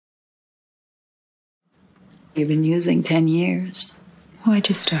You've been using 10 years. Why'd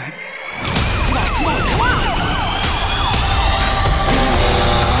you start? Come on, come on, come on!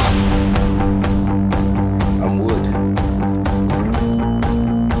 I'm Wood.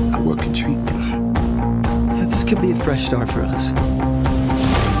 I work in treatment. Yeah, this could be a fresh start for us.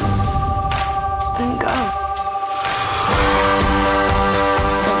 Then go.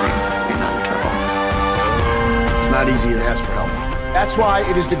 Don't worry, you're not in trouble. It's not easy to ask for help. That's why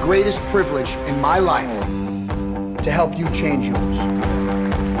it is the greatest privilege in my life to help you change yours.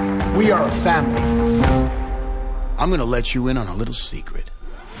 We are a family. I'm gonna let you in on a little secret.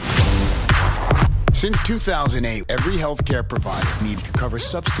 Since 2008, every healthcare provider needs to cover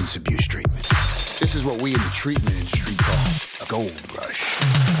substance abuse treatment. This is what we in the treatment industry call a gold rush.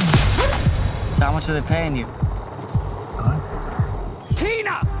 So how much are they paying you? Huh?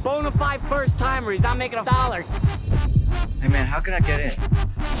 Tina! Bona fide first timer. He's not making $1. Hey man, how can I get in?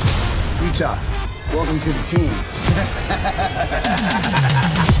 Utah, welcome to the team.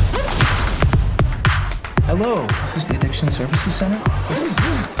 Hello, this is the Addiction Services Center?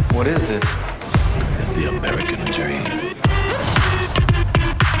 What is this? It's the American dream.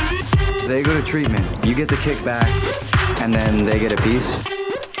 They go to treatment, you get the kickback, and then they get a piece.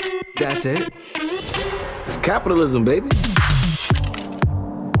 That's it. It's capitalism, baby.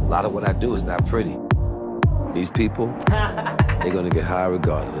 A lot of what I do is not pretty. These people, they're gonna get high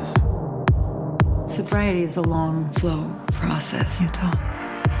regardless. Sobriety is a long, slow process, Utah.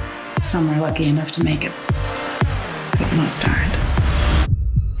 Some are lucky enough to make it, but most aren't.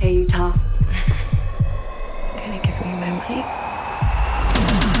 Hey, Utah. Can you give me my money?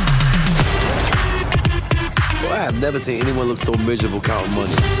 Boy, I have never seen anyone look so miserable counting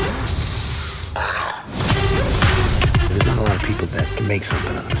money. There's not a lot of people that can make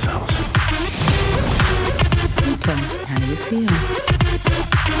something of themselves. Utah, how do you feel?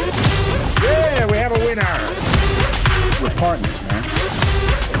 Yeah, we have a winner. We're partners, man.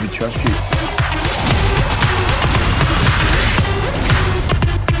 We trust you.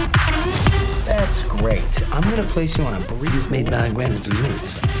 That's great. I'm gonna place you on a We just made $9 grand in 3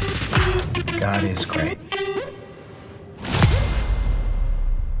 minutes. God is great.